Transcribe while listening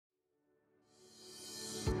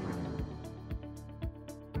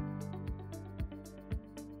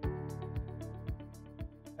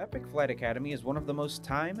Epic Flight Academy is one of the most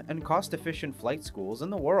time and cost-efficient flight schools in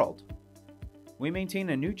the world. We maintain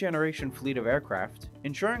a new generation fleet of aircraft,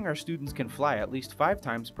 ensuring our students can fly at least 5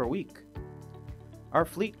 times per week. Our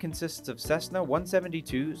fleet consists of Cessna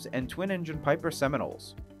 172s and twin-engine Piper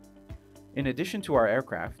Seminoles. In addition to our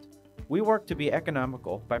aircraft, we work to be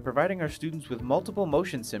economical by providing our students with multiple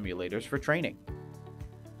motion simulators for training.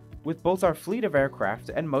 With both our fleet of aircraft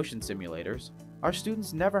and motion simulators, our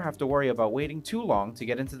students never have to worry about waiting too long to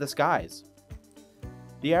get into the skies.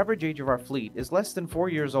 The average age of our fleet is less than 4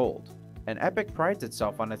 years old, and Epic prides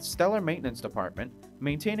itself on its stellar maintenance department,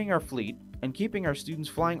 maintaining our fleet and keeping our students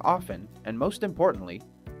flying often and, most importantly,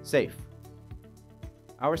 safe.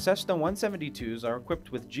 Our Cessna 172s are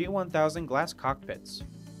equipped with G1000 glass cockpits.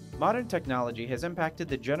 Modern technology has impacted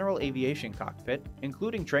the general aviation cockpit,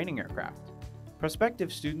 including training aircraft.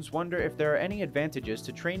 Prospective students wonder if there are any advantages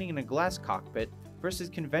to training in a glass cockpit versus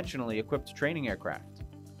conventionally equipped training aircraft.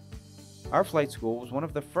 Our flight school was one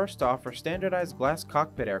of the first to offer standardized glass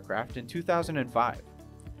cockpit aircraft in 2005.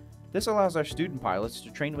 This allows our student pilots to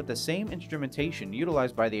train with the same instrumentation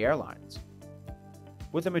utilized by the airlines.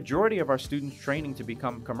 With the majority of our students training to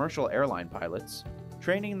become commercial airline pilots,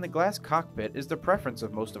 training in the glass cockpit is the preference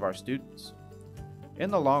of most of our students. In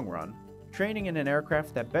the long run, training in an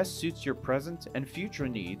aircraft that best suits your present and future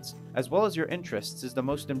needs, as well as your interests, is the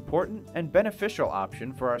most important and beneficial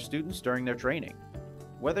option for our students during their training.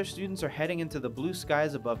 Whether students are heading into the blue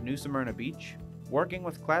skies above New Smyrna Beach, working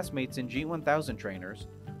with classmates in G1000 trainers,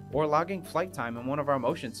 or logging flight time in one of our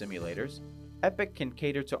motion simulators, Epic can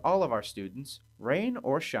cater to all of our students, rain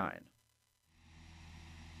or shine.